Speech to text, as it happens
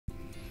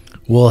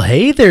Well,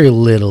 hey there,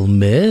 little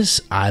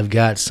miss. I've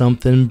got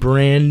something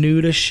brand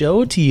new to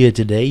show to you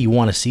today. You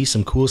want to see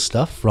some cool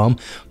stuff from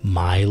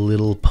My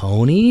Little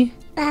Pony?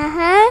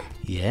 Uh-huh.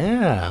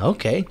 Yeah,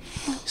 okay.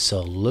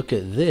 So look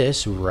at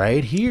this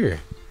right here.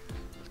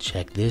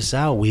 Check this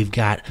out. We've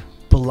got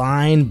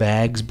blind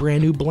bags,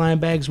 brand new blind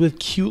bags with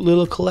cute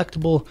little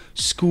collectible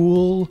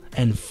school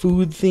and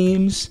food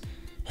themes.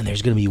 And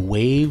there's going to be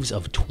waves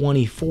of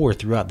 24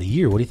 throughout the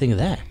year. What do you think of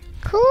that?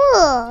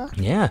 Cool.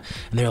 Yeah,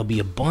 and there'll be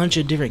a bunch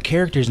of different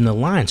characters in the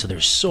line, so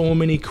there's so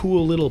many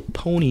cool little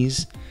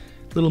ponies,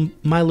 little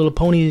My Little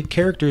Pony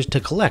characters to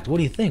collect. What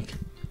do you think?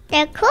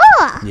 They're cool.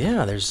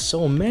 Yeah, there's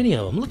so many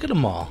of them. Look at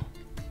them all.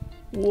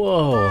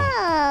 Whoa.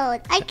 Oh,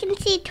 I can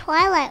see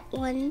Twilight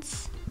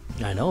ones.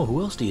 I know.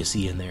 Who else do you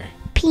see in there?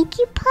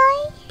 Pinkie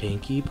Pie?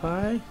 Pinkie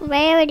Pie?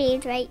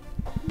 Rarity's right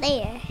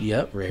there.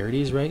 Yep,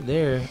 Rarity's right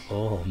there.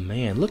 Oh,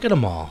 man. Look at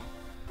them all.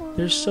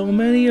 There's so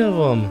many of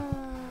them.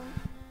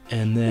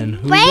 And then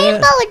who's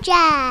Rainbow that?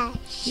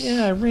 Dash.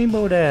 Yeah,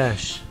 Rainbow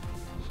Dash.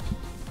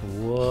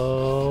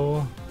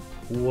 Whoa.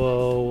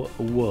 Whoa.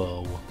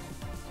 Whoa.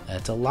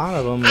 That's a lot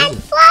of them. And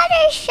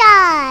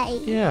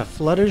Fluttershy. Yeah,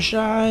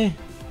 Fluttershy.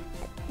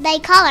 They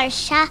call her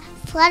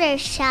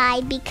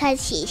Fluttershy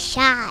because she's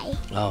shy.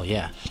 Oh,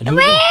 yeah. And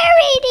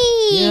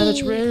Rarity. Yeah,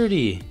 that's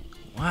Rarity.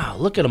 Wow,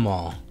 look at them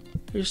all.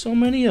 There's so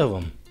many of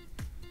them.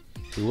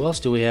 Who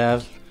else do we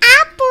have?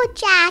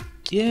 Applejack.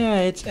 Yeah,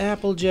 it's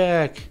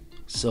Applejack.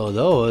 So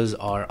those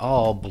are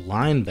all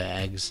blind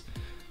bags.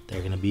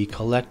 They're going to be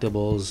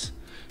collectibles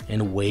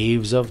in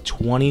waves of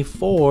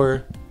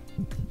 24.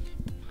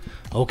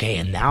 Okay,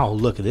 and now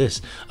look at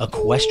this.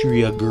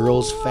 Equestria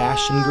Girls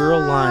Fashion Girl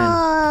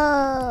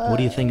line. What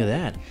do you think of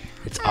that?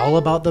 It's all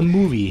about the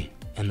movie,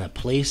 and the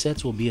play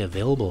sets will be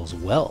available as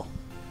well.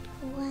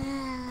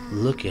 Wow.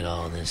 Look at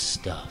all this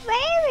stuff.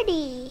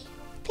 Rarity.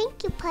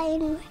 Pinkie Pie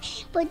and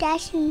Rainbow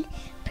Dash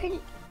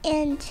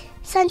and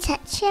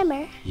Sunset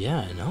Shimmer.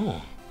 Yeah, I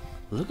know.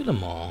 Look at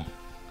them all.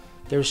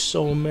 There's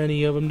so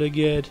many of them to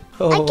get.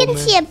 Oh, I can man.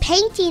 see a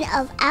painting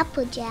of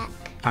Applejack.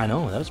 I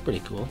know, that was pretty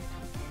cool.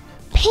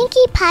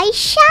 Pinkie Pie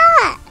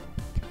shot.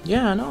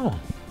 Yeah, I know.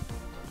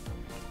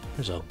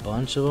 There's a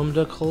bunch of them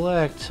to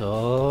collect.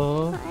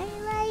 Oh,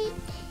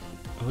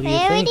 what do you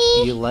think? Rarity.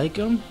 You like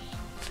them?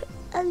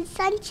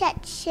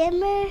 Sunset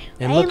Shimmer.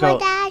 And Rainbow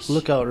Dash.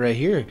 look out right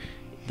here.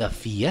 The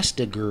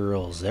Fiesta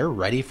Girls. They're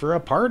ready for a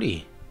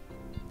party.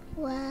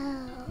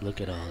 Wow.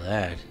 Look at all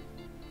that.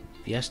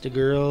 Fiesta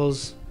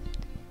Girls.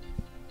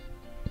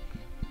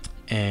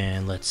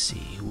 And let's see,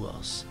 who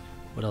else?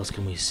 What else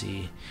can we see?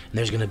 And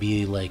there's gonna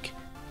be like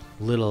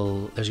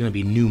there's gonna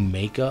be new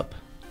makeup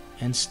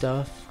and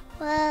stuff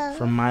Whoa.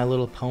 from My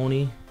Little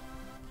Pony.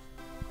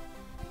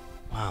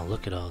 Wow,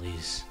 look at all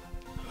these.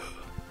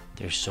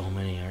 There's so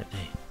many, aren't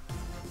they?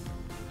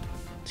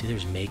 See,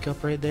 there's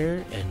makeup right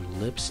there,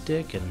 and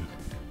lipstick, and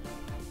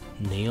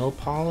nail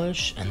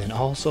polish, and then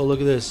also look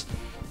at this.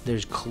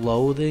 There's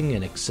clothing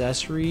and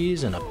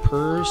accessories and a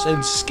purse and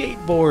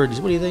skateboards.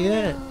 What do you think of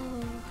that?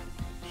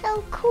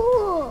 So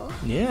cool.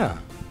 Yeah.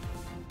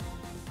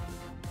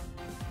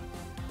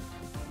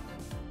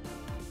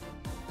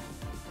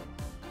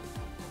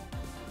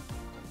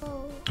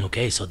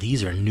 Okay, so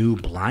these are new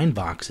blind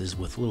boxes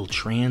with little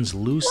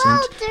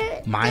translucent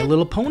My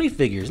Little Pony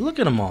figures. Look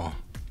at them all.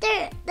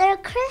 They're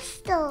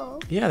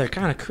crystal. Yeah, they're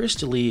kind of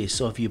crystally,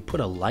 so if you put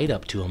a light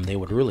up to them, they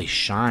would really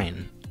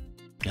shine.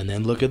 And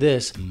then look at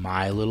this,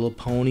 My Little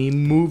Pony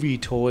movie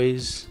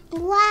toys.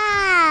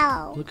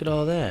 Wow. Look at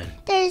all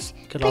that. There's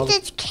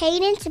Princess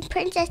Cadence and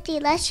Princess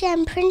Celestia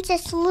and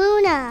Princess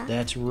Luna.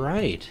 That's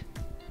right.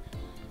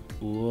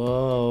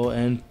 Whoa,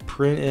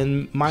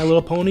 and My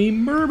Little Pony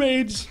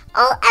mermaids.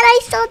 Oh, and I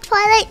saw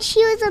Twilight. She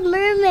was a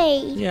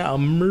mermaid. Yeah, a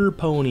mer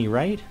pony,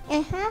 right?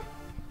 Uh-huh.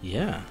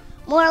 Yeah.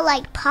 More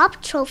like Paw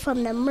Patrol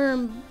from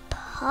the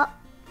Pop.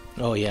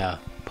 Oh, yeah,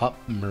 pup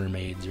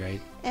mermaids,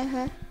 right?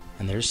 Uh-huh.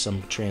 And there's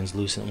some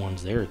translucent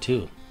ones there,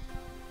 too.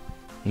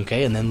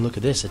 Okay, and then look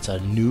at this. It's a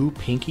new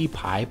Pinkie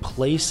Pie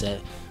playset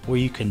where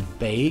you can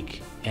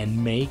bake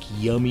and make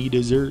yummy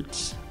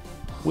desserts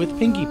with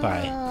Pinkie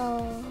Pie.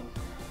 Oh,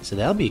 So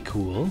that'll be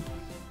cool.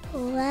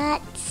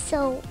 that's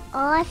so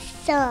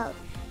awesome.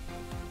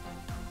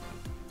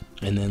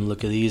 And then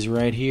look at these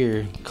right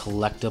here.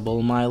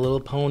 Collectible My Little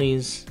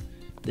Ponies.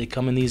 They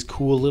come in these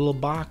cool little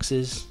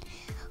boxes.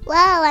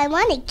 Wow, I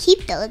want to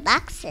keep those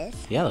boxes.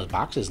 Yeah, those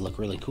boxes look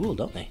really cool,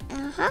 don't they?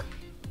 Uh-huh.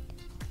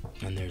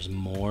 And there's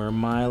more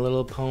My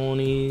Little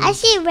Ponies. I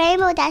see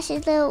Rainbow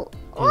Dash's little...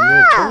 A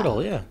little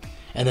turtle, yeah.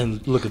 And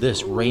then look at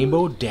this.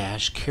 Rainbow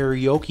Dash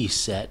Kareoke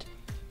set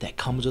that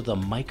comes with a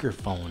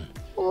microphone.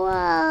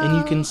 Whoa. And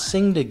you can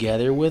sing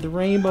together with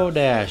Rainbow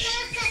Dash.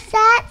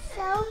 That's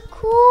so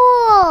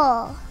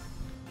cool.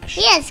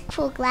 She has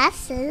cool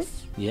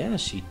glasses. Yeah,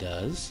 she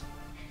does.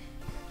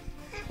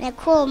 And a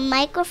cool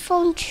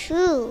microphone,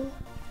 too.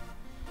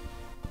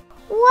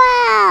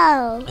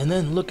 Wow. And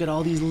then look at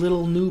all these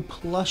little new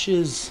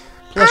plushes.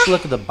 Plus,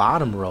 look at the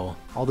bottom row.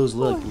 All those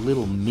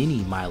little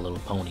mini My Little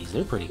Ponies.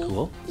 They're pretty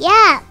cool.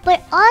 Yeah,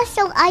 but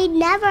also I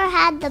never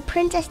had the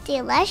Princess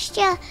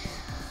Celestia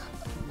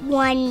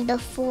one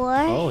before.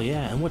 Oh,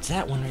 yeah. And what's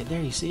that one right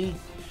there? You see it?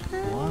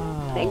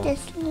 Wow.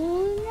 Princess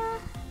Luna.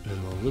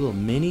 And the little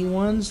mini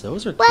ones,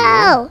 those are cool.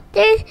 Wow,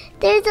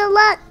 there's a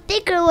lot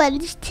bigger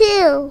ones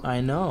too. I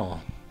know.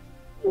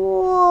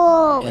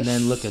 Whoa. And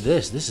then look at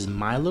this. This is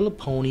My Little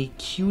Pony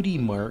Cutie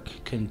Mark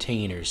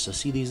containers. So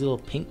see these little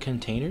pink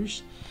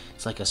containers?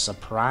 It's like a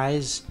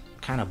surprise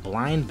kind of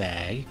blind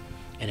bag.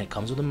 And it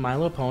comes with a My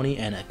Little Pony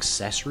and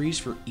accessories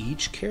for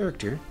each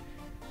character.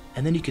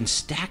 And then you can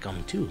stack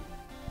them too.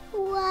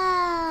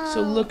 Wow.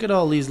 So look at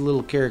all these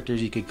little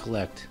characters you could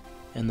collect.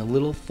 And the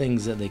little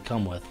things that they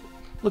come with.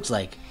 Looks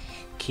like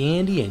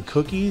candy and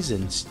cookies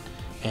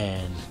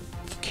and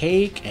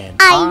cake and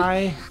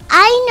pie.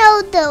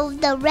 I know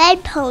the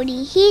red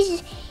pony.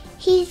 He's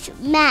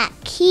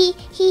Mac. He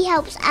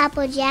helps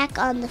Applejack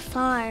on the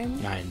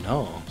farm. I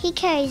know. He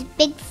carries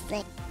big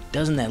things.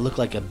 Doesn't that look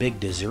like a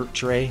big dessert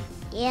tray?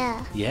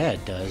 Yeah. Yeah,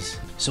 it does.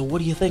 So what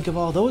do you think of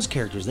all those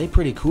characters? They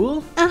pretty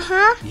cool?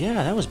 Uh-huh. Yeah,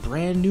 that was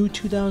brand new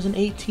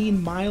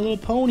 2018 My Little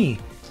Pony.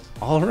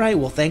 All right,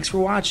 well, thanks for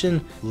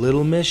watching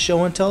Little Miss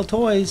Show and Tell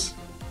Toys.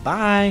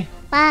 Bye.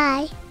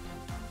 Bye.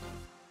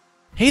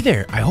 Hey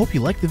there, I hope you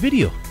liked the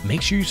video.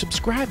 Make sure you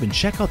subscribe and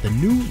check out the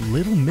new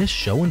Little Miss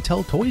Show and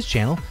Tell Toys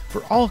channel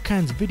for all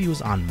kinds of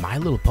videos on My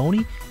Little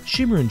Pony,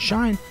 Shimmer and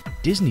Shine,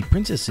 Disney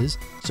Princesses,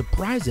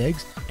 Surprise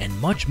Eggs, and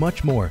much,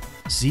 much more.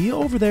 See you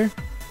over there.